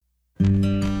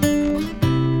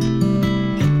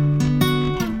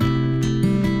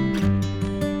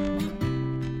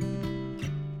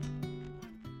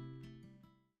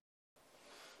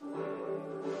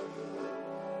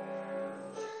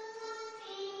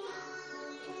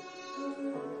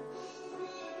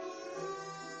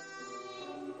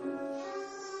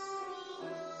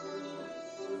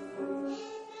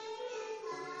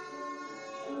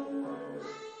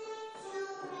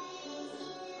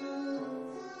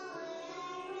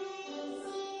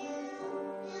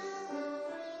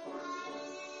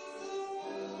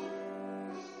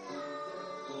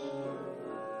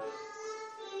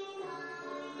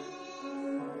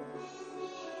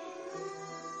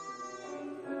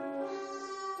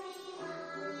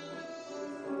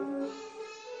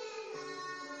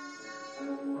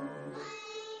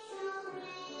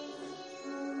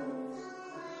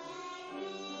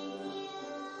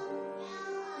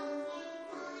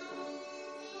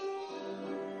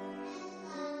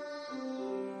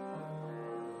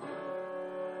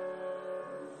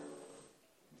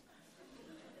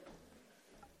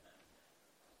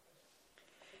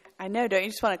I know, don't you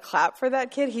just want to clap for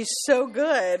that kid? He's so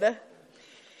good.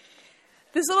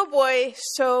 This little boy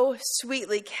so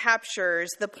sweetly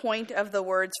captures the point of the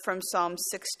words from Psalm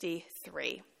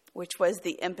 63, which was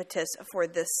the impetus for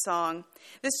this song.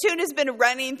 This tune has been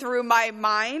running through my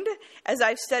mind as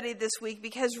I've studied this week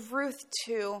because Ruth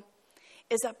 2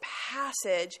 is a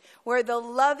passage where the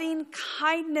loving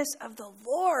kindness of the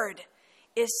Lord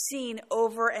is seen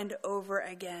over and over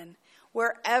again.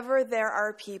 Wherever there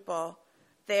are people,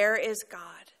 there is God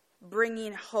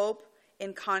bringing hope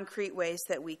in concrete ways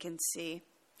that we can see.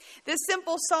 This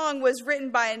simple song was written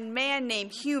by a man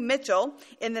named Hugh Mitchell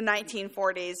in the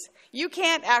 1940s. You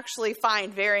can't actually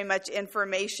find very much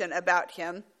information about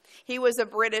him. He was a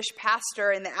British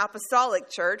pastor in the Apostolic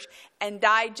Church and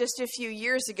died just a few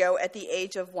years ago at the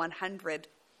age of 100.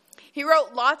 He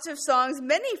wrote lots of songs,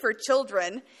 many for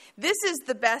children. This is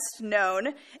the best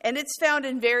known, and it's found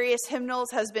in various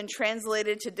hymnals, has been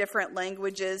translated to different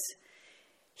languages.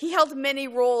 He held many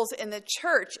roles in the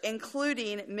church,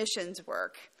 including missions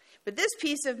work. But this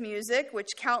piece of music, which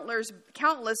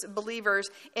countless believers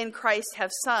in Christ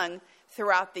have sung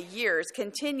throughout the years,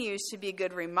 continues to be a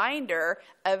good reminder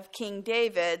of King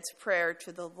David's prayer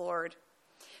to the Lord.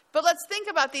 But let's think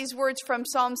about these words from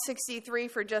Psalm 63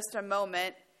 for just a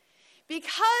moment.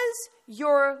 Because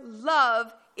your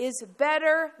love is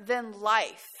better than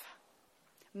life,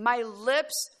 my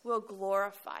lips will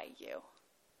glorify you.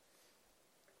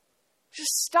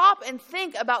 Just stop and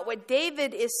think about what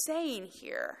David is saying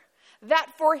here.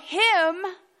 That for him,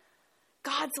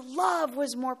 God's love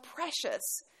was more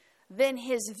precious than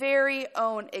his very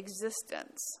own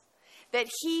existence. That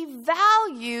he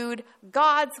valued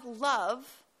God's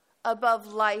love above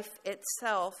life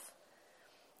itself.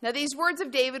 Now, these words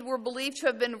of David were believed to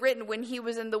have been written when he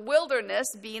was in the wilderness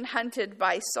being hunted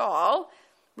by Saul,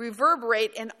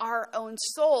 reverberate in our own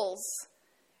souls.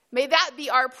 May that be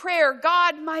our prayer.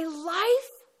 God, my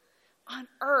life on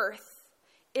earth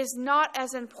is not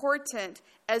as important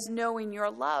as knowing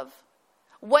your love.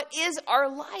 What is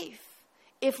our life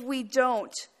if we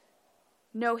don't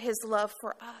know his love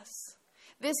for us?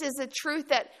 This is a truth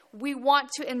that we want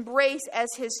to embrace as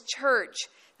his church,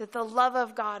 that the love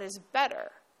of God is better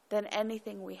than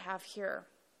anything we have here.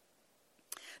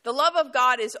 The love of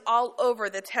God is all over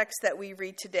the text that we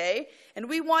read today, and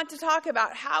we want to talk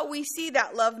about how we see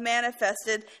that love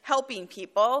manifested, helping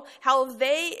people, how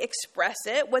they express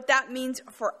it, what that means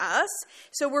for us.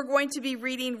 So we're going to be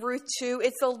reading Ruth 2.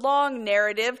 It's a long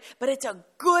narrative, but it's a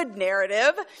good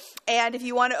narrative. And if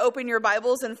you want to open your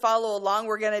Bibles and follow along,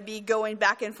 we're going to be going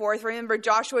back and forth. Remember,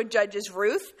 Joshua judges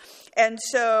Ruth, and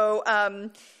so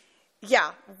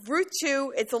Ruth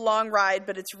 2, it's a long ride,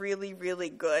 but it's really, really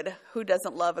good. Who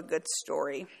doesn't love a good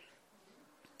story?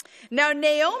 Now,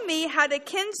 Naomi had a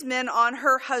kinsman on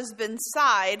her husband's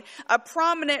side, a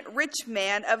prominent rich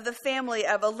man of the family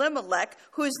of Elimelech,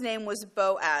 whose name was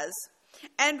Boaz.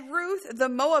 And Ruth the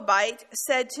Moabite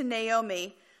said to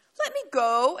Naomi, "Let me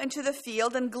go into the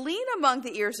field and glean among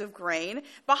the ears of grain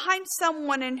behind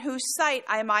someone in whose sight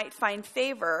I might find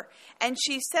favor." And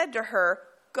she said to her,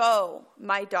 "Go,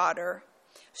 my daughter."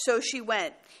 So she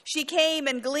went. She came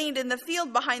and gleaned in the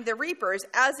field behind the reapers.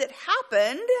 As it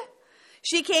happened,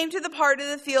 she came to the part of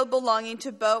the field belonging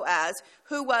to Boaz,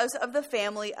 who was of the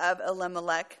family of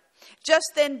Elimelech. Just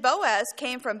then Boaz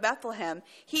came from Bethlehem.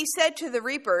 He said to the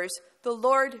reapers, "The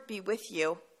Lord be with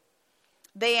you."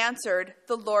 They answered,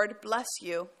 "The Lord bless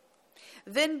you."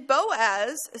 Then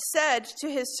Boaz said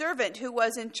to his servant who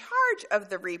was in charge of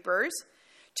the reapers,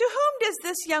 "To whom does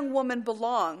this young woman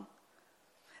belong?"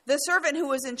 The servant who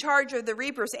was in charge of the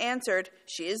reapers answered,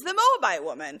 "She is the Moabite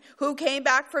woman who came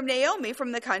back from Naomi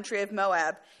from the country of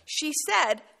Moab. She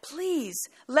said, 'Please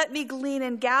let me glean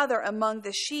and gather among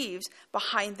the sheaves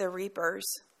behind the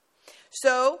reapers.'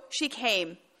 So she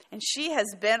came, and she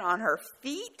has been on her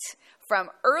feet from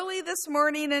early this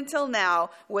morning until now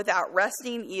without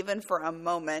resting even for a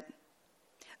moment."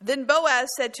 Then Boaz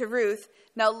said to Ruth,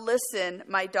 "Now listen,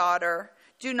 my daughter.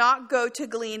 Do not go to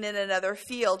glean in another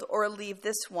field or leave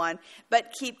this one,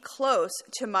 but keep close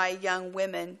to my young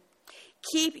women.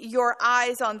 Keep your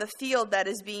eyes on the field that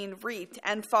is being reaped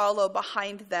and follow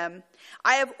behind them.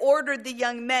 I have ordered the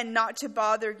young men not to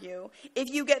bother you. If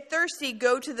you get thirsty,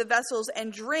 go to the vessels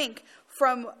and drink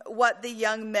from what the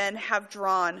young men have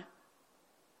drawn."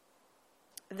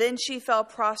 Then she fell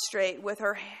prostrate with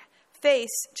her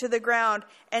face to the ground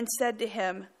and said to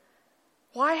him,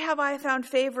 "Why have I found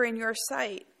favor in your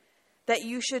sight, that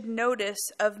you should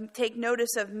take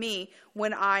notice of me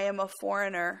when I am a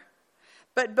foreigner?"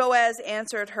 But Boaz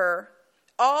answered her,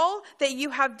 All that you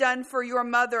have done for your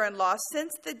mother-in-law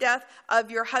since the death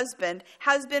of your husband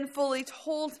has been fully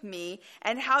told me,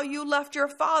 and how you left your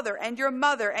father and your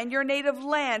mother and your native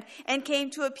land and came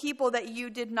to a people that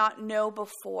you did not know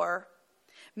before.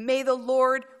 May the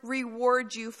Lord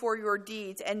reward you for your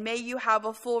deeds, and may you have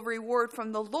a full reward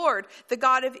from the Lord, the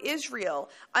God of Israel,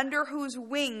 under whose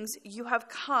wings you have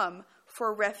come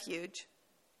for refuge."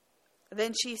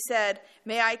 Then she said,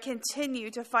 "May I continue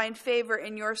to find favor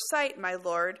in your sight, my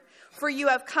Lord, for you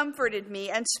have comforted me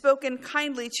and spoken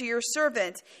kindly to your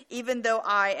servant, even though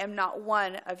I am not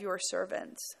one of your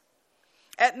servants."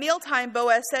 At mealtime,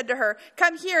 Boaz said to her,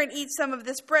 "Come here and eat some of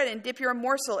this bread and dip your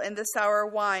morsel in the sour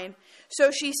wine."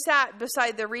 So she sat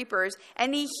beside the reapers,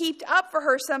 and he heaped up for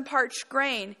her some parched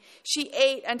grain. She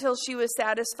ate until she was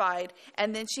satisfied,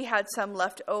 and then she had some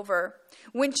left over.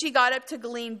 When she got up to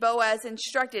glean, Boaz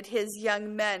instructed his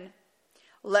young men,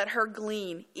 "Let her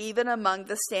glean even among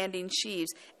the standing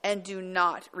sheaves, and do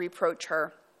not reproach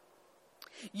her.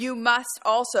 You must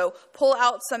also pull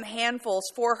out some handfuls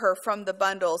for her from the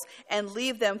bundles and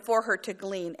leave them for her to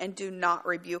glean, and do not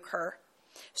rebuke her."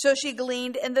 So she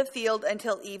gleaned in the field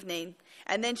until evening,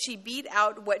 and then she beat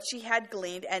out what she had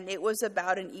gleaned, and it was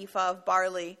about an ephah of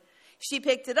barley. She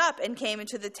picked it up and came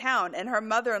into the town, and her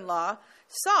mother-in-law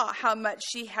saw how much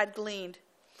she had gleaned.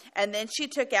 And then she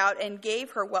took out and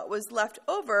gave her what was left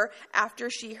over after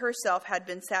she herself had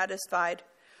been satisfied.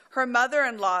 Her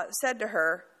mother-in-law said to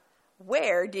her,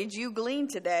 "Where did you glean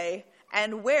today?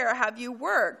 And where have you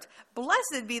worked?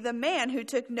 Blessed be the man who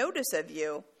took notice of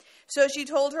you." So she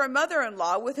told her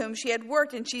mother-in-law with whom she had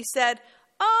worked, and she said,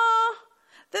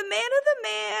 the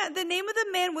name of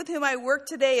the man with whom I worked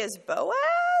today is Boaz?"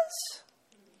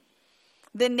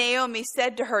 Then Naomi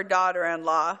said to her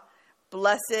daughter-in-law,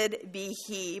 "Blessed be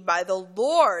he by the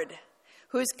Lord,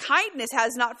 whose kindness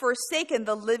has not forsaken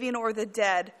the living or the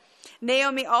dead."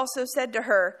 Naomi also said to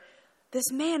her, "This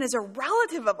man is a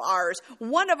relative of ours,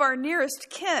 one of our nearest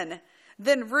kin."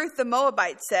 Then Ruth the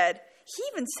Moabite said, "He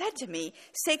even said to me,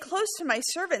 'Stay close to my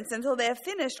servants until they have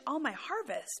finished all my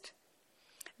harvest.'"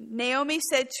 Naomi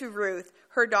said to Ruth,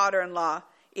 her daughter-in-law,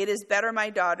 "It is better, my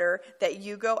daughter, that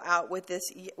you go out with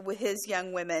his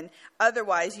young women.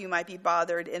 Otherwise, you might be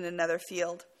bothered in another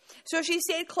field." So she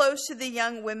stayed close to the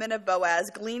young women of Boaz,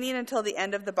 gleaning until the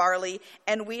end of the barley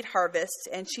and wheat harvests,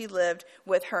 and she lived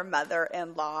with her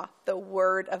mother-in-law. The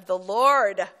word of the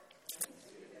Lord.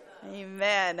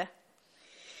 Amen.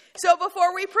 So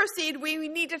before we proceed, we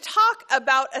need to talk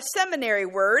about a seminary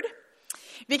word,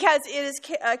 because it is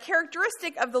a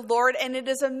characteristic of the Lord, and it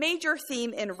is a major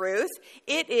theme in Ruth.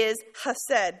 It is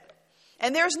chesed.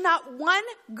 And there's not one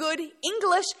good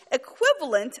English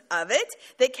equivalent of it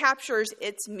that captures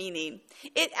its meaning.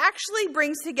 It actually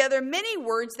brings together many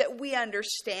words that we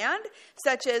understand,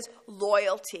 such as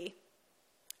loyalty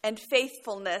and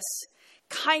faithfulness,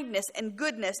 kindness and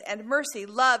goodness and mercy,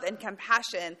 love and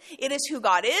compassion. It is who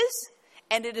God is,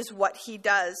 and it is what he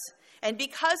does. And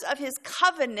because of his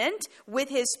covenant with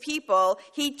his people,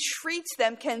 he treats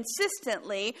them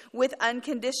consistently with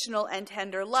unconditional and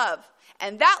tender love.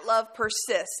 And that love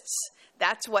persists.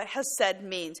 That's what chesed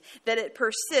means, that it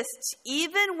persists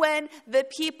even when the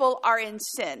people are in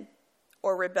sin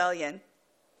or rebellion.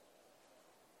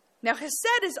 Now,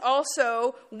 chesed is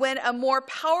also when a more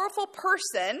powerful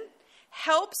person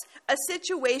helps a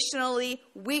situationally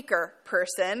weaker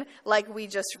person, like we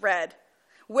just read,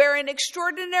 where an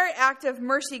extraordinary act of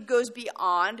mercy goes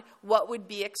beyond what would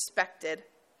be expected.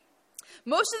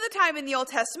 Most of the time in the Old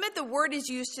Testament, the word is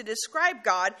used to describe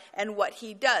God and what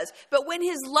he does. But when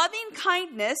his loving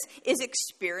kindness is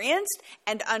experienced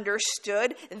and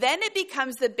understood, then it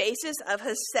becomes the basis of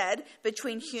chesed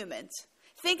between humans.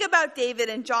 Think about David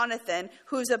and Jonathan,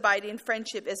 whose abiding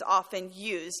friendship is often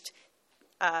used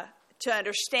to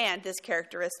understand this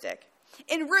characteristic.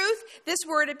 In Ruth, this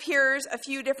word appears a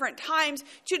few different times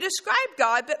to describe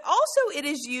God, but also it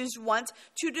is used once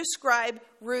to describe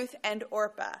Ruth and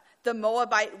Orpah, the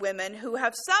Moabite women who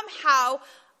have somehow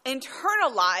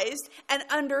internalized and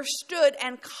understood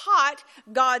and caught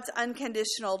God's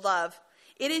unconditional love.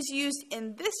 It is used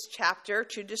in this chapter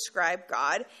to describe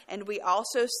God, and we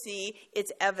also see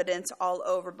its evidence all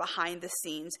over behind the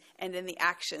scenes and in the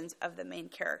actions of the main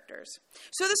characters.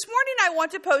 So this morning I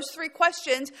want to pose 3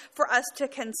 questions for us to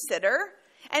consider.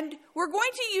 And we're going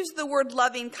to use the word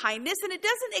loving kindness, and it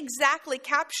doesn't exactly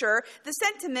capture the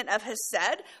sentiment of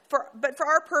chesed, but for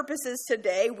our purposes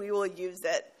today, we will use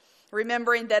it,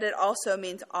 remembering that it also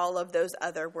means all of those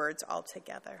other words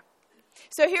altogether.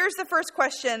 So here's the first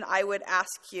question I would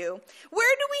ask you.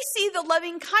 Where do we see the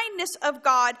loving kindness of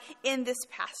God in this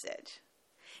passage?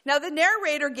 Now, the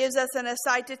narrator gives us an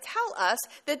aside to tell us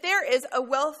that there is a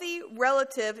wealthy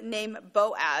relative named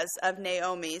Boaz of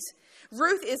Naomi's.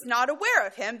 Ruth is not aware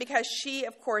of him because she,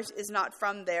 of course, is not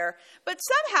from there. But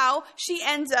somehow she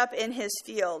ends up in his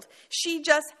field. She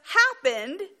just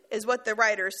happened, is what the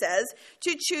writer says,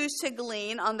 to choose to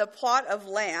glean on the plot of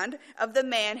land of the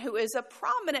man who is a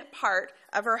prominent part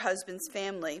of her husband's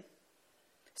family.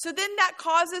 So then that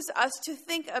causes us to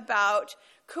think about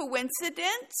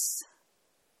coincidence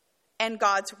and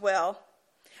God's will.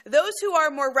 Those who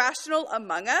are more rational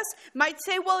among us might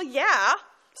say, well, yeah,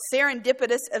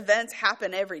 serendipitous events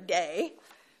happen every day.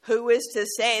 Who is to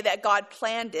say that God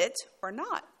planned it or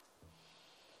not?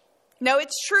 No,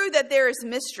 it's true that there is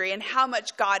mystery in how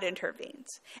much God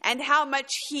intervenes and how much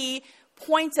he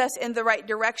points us in the right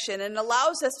direction and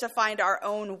allows us to find our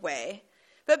own way.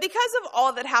 But because of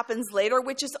all that happens later,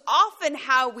 which is often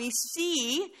how we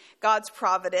see God's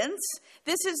providence,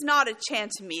 this is not a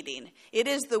chance meeting. It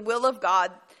is the will of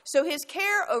God, so his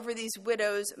care over these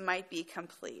widows might be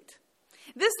complete.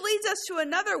 This leads us to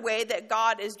another way that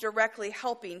God is directly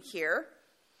helping here.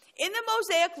 In the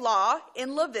Mosaic Law,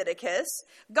 in Leviticus,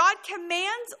 God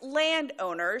commands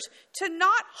landowners to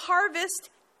not harvest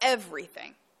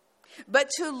everything, but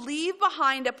to leave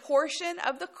behind a portion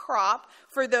of the crop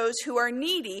for those who are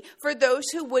needy, for those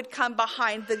who would come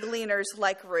behind the gleaners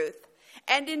like Ruth.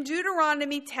 And in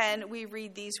Deuteronomy 10, we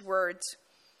read these words,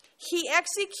 "He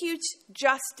executes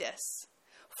justice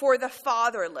for the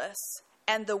fatherless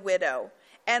and the widow,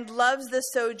 and loves the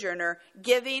sojourner,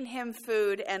 giving him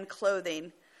food and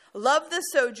clothing. Love the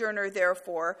sojourner,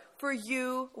 therefore, for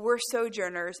you were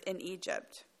sojourners in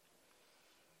Egypt."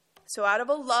 So out of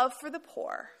a love for the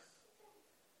poor,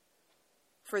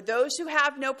 for those who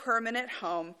have no permanent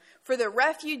home, for the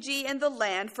refugee in the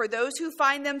land, for those who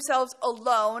find themselves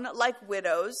alone like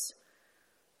widows,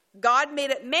 God made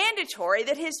it mandatory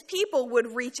that his people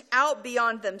would reach out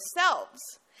beyond themselves,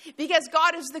 because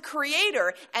God is the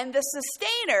creator and the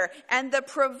sustainer and the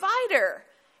provider.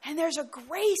 And there's a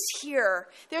grace here.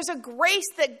 There's a grace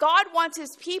that God wants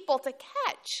his people to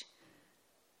catch.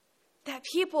 That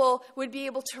people would be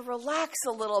able to relax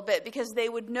a little bit because they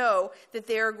would know that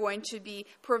they are going to be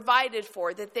provided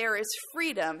for, that there is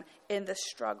freedom in the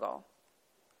struggle.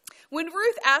 When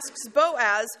Ruth asks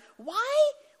Boaz,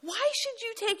 why should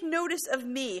you take notice of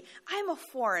me? I'm a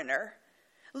foreigner.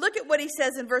 Look at what he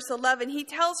says in verse 11. He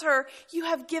tells her, you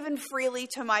have given freely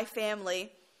to my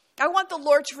family. I want the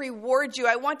Lord to reward you.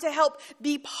 I want to help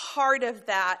be part of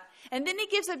that. And then he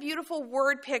gives a beautiful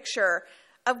word picture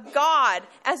of God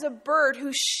as a bird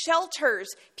who shelters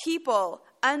people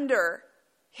under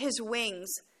his wings.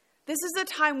 This is a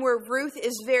time where Ruth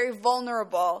is very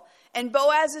vulnerable. And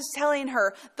Boaz is telling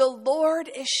her, the Lord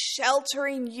is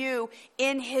sheltering you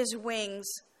in his wings.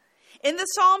 In the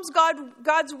Psalms,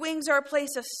 God's wings are a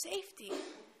place of safety,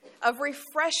 of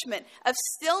refreshment, of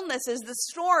stillness as the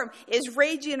storm is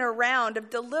raging around,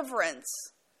 of deliverance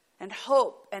and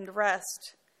hope and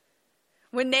rest.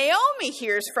 When Naomi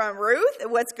hears from Ruth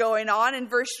what's going on in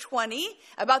verse 20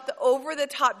 about the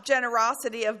over-the-top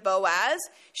generosity of Boaz,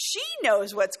 she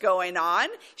knows what's going on.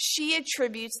 She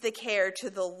attributes the care to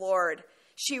the Lord.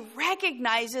 She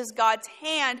recognizes God's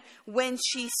hand when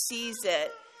she sees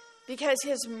it because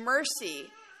his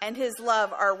mercy and his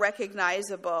love are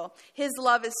recognizable. His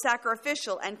love is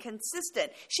sacrificial and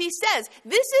consistent. She says,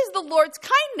 this is the Lord's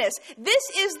kindness. This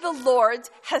is the Lord's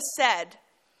hesed.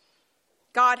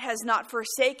 God has not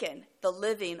forsaken the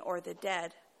living or the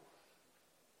dead.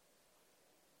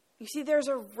 You see, there's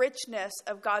a richness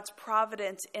of God's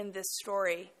providence in this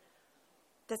story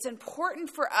that's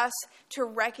important for us to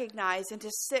recognize and to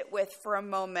sit with for a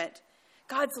moment.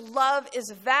 God's love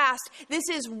is vast. This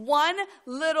is one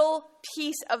little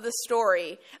piece of the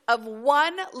story of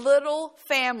one little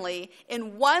family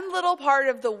in one little part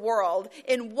of the world,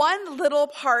 in one little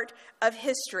part of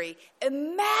history.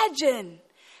 Imagine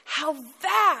how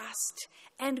vast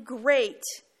and great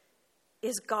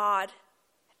is God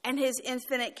and his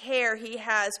infinite care he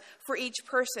has for each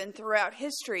person throughout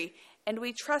history. And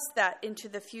we trust that into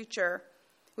the future.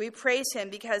 We praise him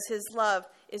because his love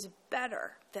is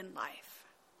better than life.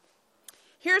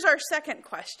 Here's our second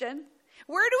question.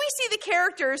 Where do we see the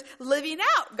characters living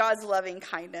out God's loving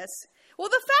kindness? Well,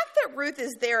 the fact that Ruth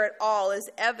is there at all is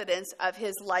evidence of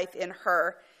his life in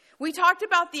her. We talked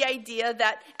about the idea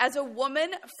that as a woman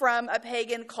from a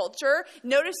pagan culture,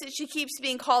 notice that she keeps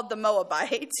being called the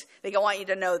Moabite. They want you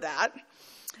to know that.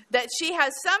 That she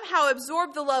has somehow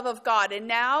absorbed the love of God, and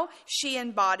now she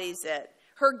embodies it.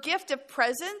 Her gift of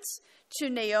presence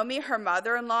to Naomi, her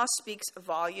mother-in-law, speaks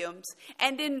volumes.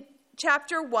 And in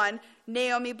chapter 1,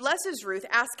 Naomi blesses Ruth,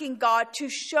 asking God to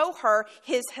show her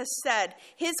his hesed,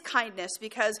 his kindness,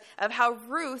 because of how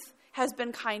Ruth has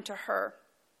been kind to her.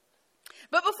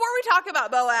 But before we talk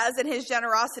about Boaz and his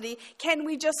generosity, can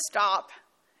we just stop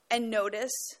and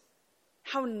notice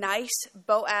how nice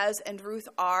Boaz and Ruth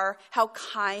are, how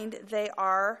kind they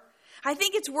are? I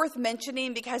think it's worth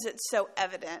mentioning because it's so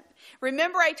evident.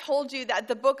 Remember, I told you that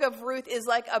the book of Ruth is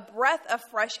like a breath of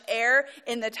fresh air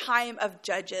in the time of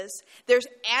Judges. There's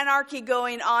anarchy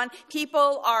going on.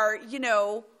 People are,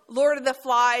 Lord of the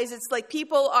Flies. It's like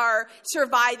people are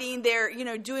surviving. They're,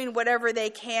 doing whatever they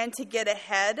can to get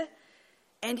ahead.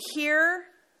 And here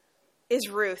is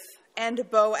Ruth and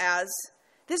Boaz.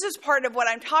 This is part of what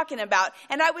I'm talking about.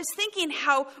 And I was thinking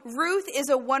how Ruth is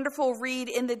a wonderful read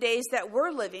in the days that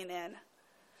we're living in.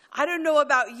 I don't know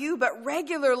about you, but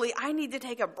regularly I need to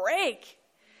take a break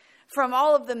from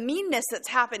all of the meanness that's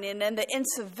happening and the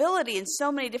incivility in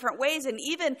so many different ways, and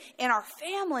even in our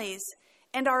families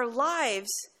and our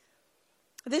lives.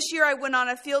 This year I went on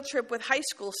a field trip with high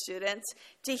school students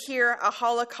to hear a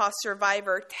Holocaust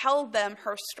survivor tell them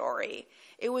her story.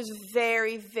 It was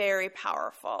very, very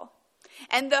powerful.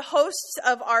 And the hosts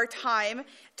of our time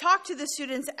talked to the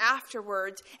students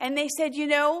afterwards, and they said,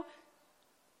 young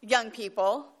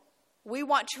people, we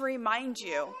want to remind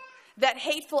you that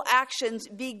hateful actions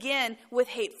begin with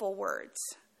hateful words.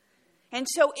 And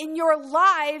so in your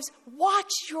lives,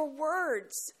 watch your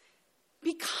words.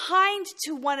 Be kind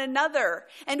to one another.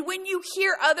 And when you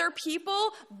hear other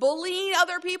people bullying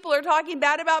other people or talking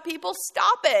bad about people,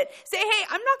 stop it. Say, hey,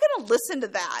 I'm not going to listen to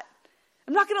that.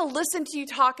 I'm not going to listen to you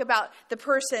talk about the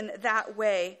person that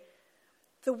way.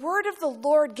 The word of the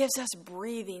Lord gives us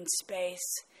breathing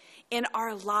space in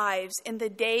our lives, in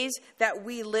the days that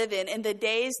we live in the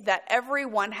days that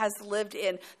everyone has lived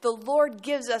in. The Lord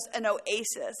gives us an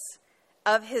oasis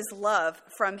of his love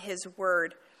from his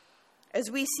word, as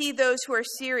we see those who are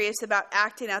serious about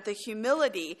acting out the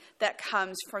humility that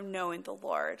comes from knowing the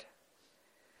Lord.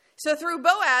 So through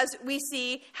Boaz, we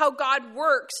see how God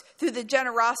works through the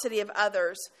generosity of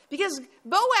others, because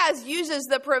Boaz uses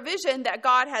the provision that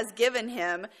God has given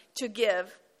him to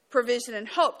give provision and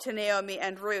hope to Naomi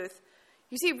and Ruth.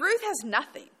 You see, Ruth has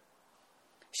nothing.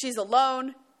 She's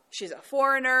alone. She's a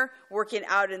foreigner working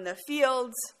out in the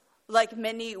fields like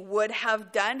many would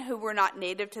have done who were not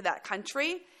native to that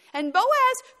country. And Boaz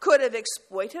could have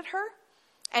exploited her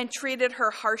and treated her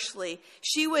harshly.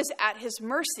 She was at his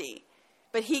mercy.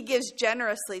 But he gives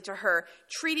generously to her,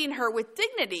 treating her with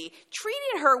dignity,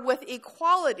 treating her with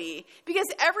equality, because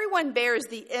everyone bears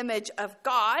the image of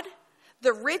God,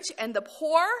 the rich and the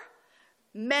poor,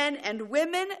 men and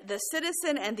women, the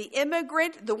citizen and the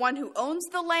immigrant, the one who owns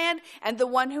the land, and the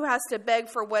one who has to beg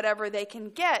for whatever they can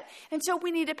get. And so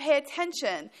we need to pay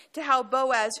attention to how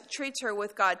Boaz treats her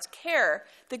with God's care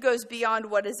that goes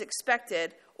beyond what is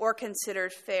expected or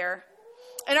considered fair.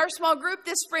 In our small group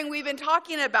this spring, we've been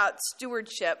talking about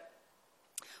stewardship.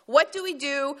 What do we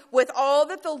do with all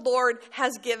that the Lord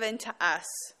has given to us?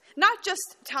 Not just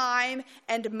time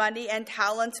and money and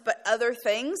talents, but other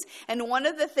things. And one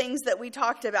of the things that we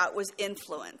talked about was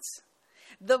influence.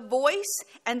 The voice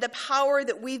and the power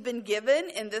that we've been given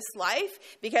in this life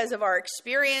because of our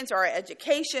experience or our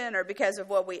education or because of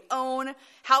what we own,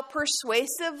 how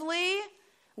persuasively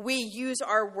we use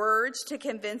our words to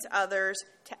convince others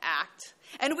to act.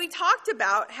 And we talked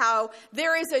about how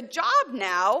there is a job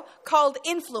now called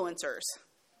influencers.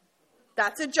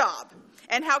 That's a job.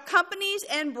 And how companies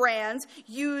and brands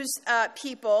use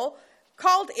people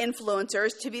called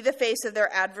influencers to be the face of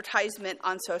their advertisement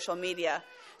on social media.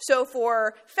 So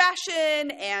for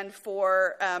fashion and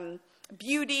for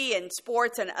beauty and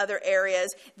sports and other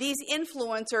areas, these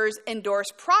influencers endorse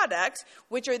products,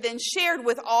 which are then shared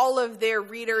with all of their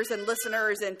readers and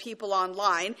listeners and people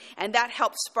online, and that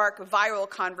helps spark viral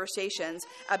conversations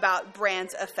about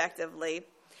brands effectively.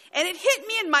 And it hit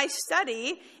me in my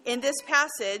study in this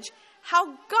passage how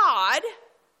God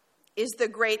is the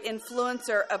great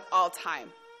influencer of all time.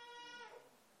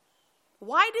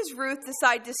 Why does Ruth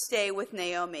decide to stay with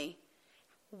Naomi?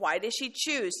 Why does she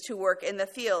choose to work in the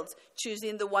fields,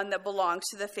 choosing the one that belongs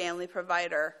to the family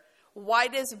provider? Why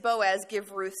does Boaz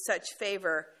give Ruth such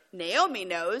favor? Naomi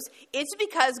knows it's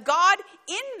because God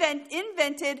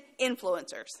invented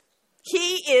influencers.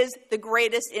 He is the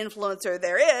greatest influencer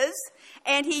there is,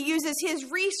 and he uses his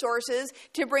resources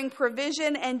to bring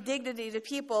provision and dignity to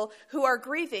people who are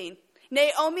grieving.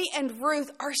 Naomi and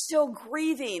Ruth are still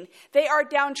grieving. They are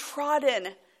downtrodden.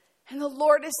 And the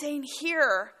Lord is saying,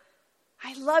 here,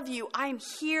 I love you. I'm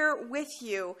here with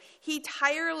you. He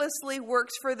tirelessly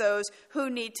works for those who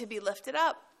need to be lifted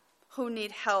up, who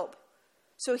need help.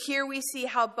 So here we see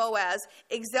how Boaz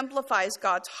exemplifies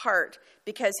God's heart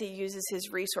because he uses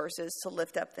his resources to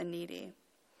lift up the needy.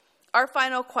 Our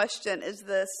final question is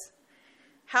this: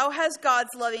 how has God's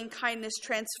loving kindness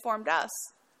transformed us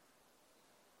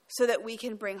so that we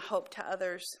can bring hope to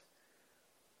others?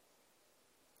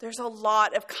 There's a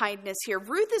lot of kindness here.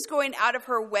 Ruth is going out of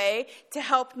her way to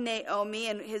help Naomi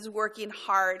and is working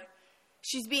hard.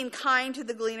 She's being kind to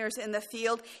the gleaners in the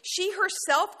field. She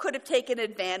herself could have taken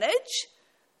advantage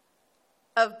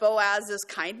of Boaz's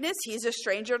kindness. He's a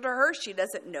stranger to her. She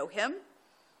doesn't know him.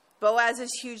 Boaz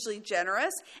is hugely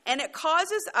generous, and it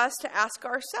causes us to ask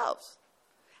ourselves,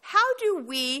 how do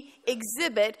we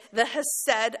exhibit the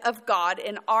hesed of God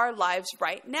in our lives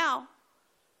right now?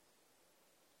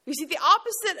 You see, the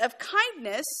opposite of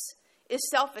kindness is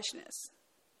selfishness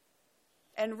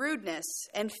and rudeness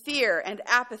and fear and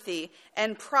apathy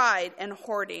and pride and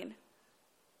hoarding.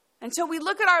 And so we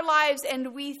look at our lives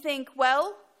and we think,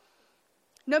 well,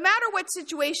 no matter what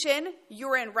situation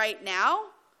you're in right now,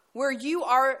 where you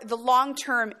are the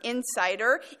long-term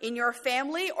insider in your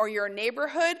family or your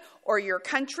neighborhood or your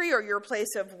country or your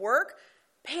place of work,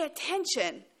 pay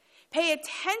attention. Pay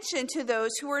attention to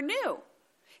those who are new.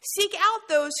 Seek out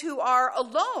those who are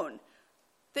alone,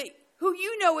 who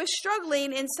you know is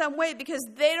struggling in some way because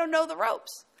they don't know the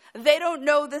ropes. They don't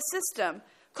know the system.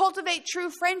 Cultivate true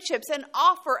friendships and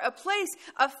offer a place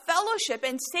of fellowship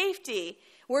and safety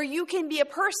where you can be a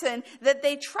person that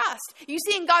they trust. You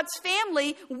see, in God's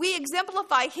family, we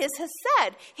exemplify his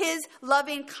hesed, his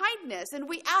loving kindness. And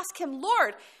we ask him,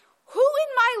 Lord, who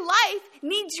in my life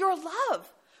needs your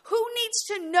love? Who needs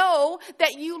to know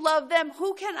that you love them?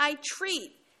 Who can I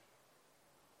treat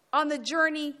on the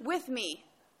journey with me?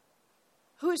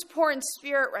 Who is poor in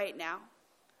spirit right now?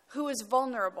 Who is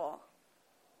vulnerable?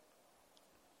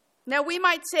 Now we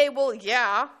might say, well,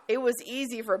 yeah, it was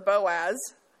easy for Boaz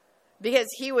because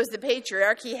he was the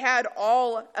patriarch. He had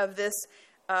all of this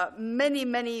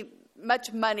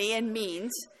much money and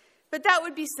means. But that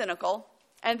would be cynical,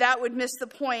 and that would miss the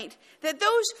point that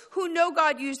those who know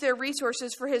God use their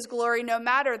resources for his glory no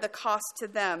matter the cost to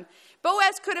them.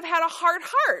 Boaz could have had a hard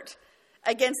heart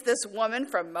against this woman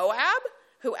from Moab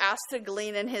who asked to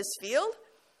glean in his field.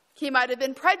 He might have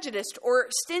been prejudiced or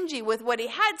stingy with what he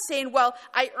had, saying, well,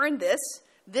 I earned this.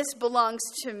 This belongs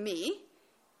to me.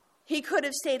 He could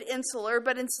have stayed insular,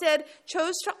 but instead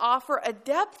chose to offer a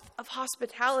depth of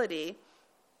hospitality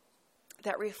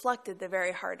that reflected the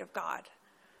very heart of God.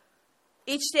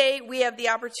 Each day we have the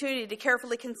opportunity to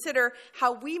carefully consider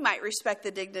how we might respect the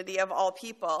dignity of all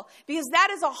people, because that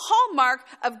is a hallmark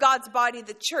of God's body,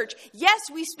 the church. Yes,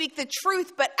 we speak the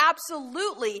truth, but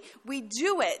absolutely we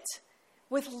do it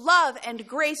with love and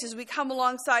grace as we come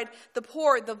alongside the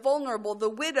poor, the vulnerable, the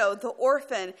widow, the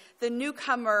orphan, the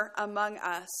newcomer among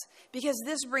us, because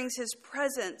this brings his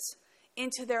presence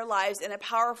into their lives in a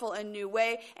powerful and new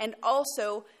way, and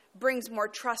also brings more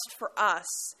trust for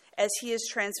us as he is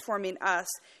transforming us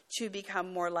to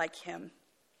become more like him.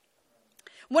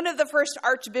 One of the first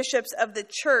archbishops of the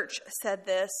church said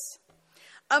this: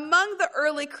 among the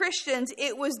early Christians,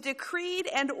 it was decreed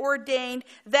and ordained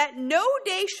that no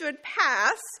day should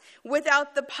pass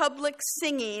without the public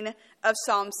singing of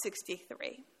Psalm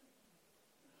 63.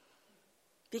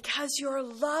 Because your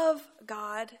love,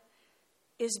 God,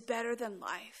 is better than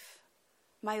life,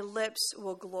 my lips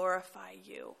will glorify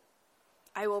you.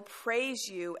 I will praise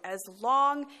you as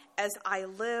long as I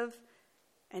live,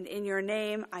 and in your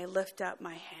name I lift up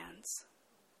my hands.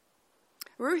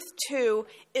 Ruth 2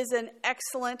 is an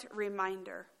excellent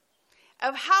reminder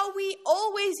of how we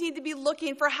always need to be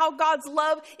looking for how God's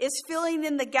love is filling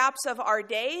in the gaps of our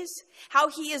days, how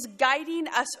he is guiding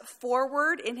us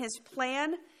forward in his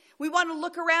plan. We want to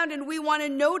look around and we want to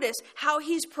notice how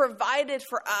he's provided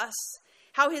for us,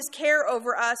 how his care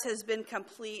over us has been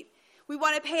complete. We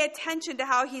want to pay attention to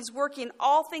how he's working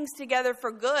all things together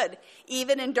for good,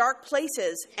 even in dark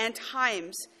places and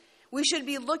times. We should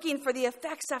be looking for the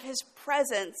effects of his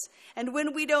presence. And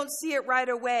when we don't see it right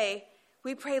away,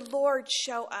 we pray, Lord,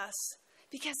 show us.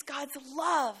 Because God's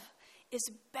love is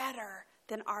better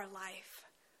than our life.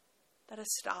 Let us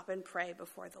stop and pray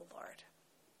before the Lord.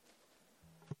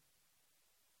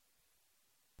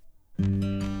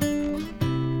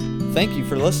 Thank you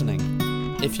for listening.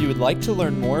 If you would like to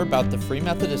learn more about the Free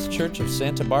Methodist Church of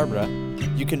Santa Barbara,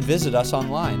 you can visit us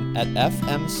online at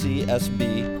fmcsb.org.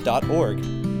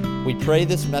 We pray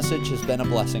this message has been a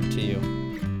blessing to you.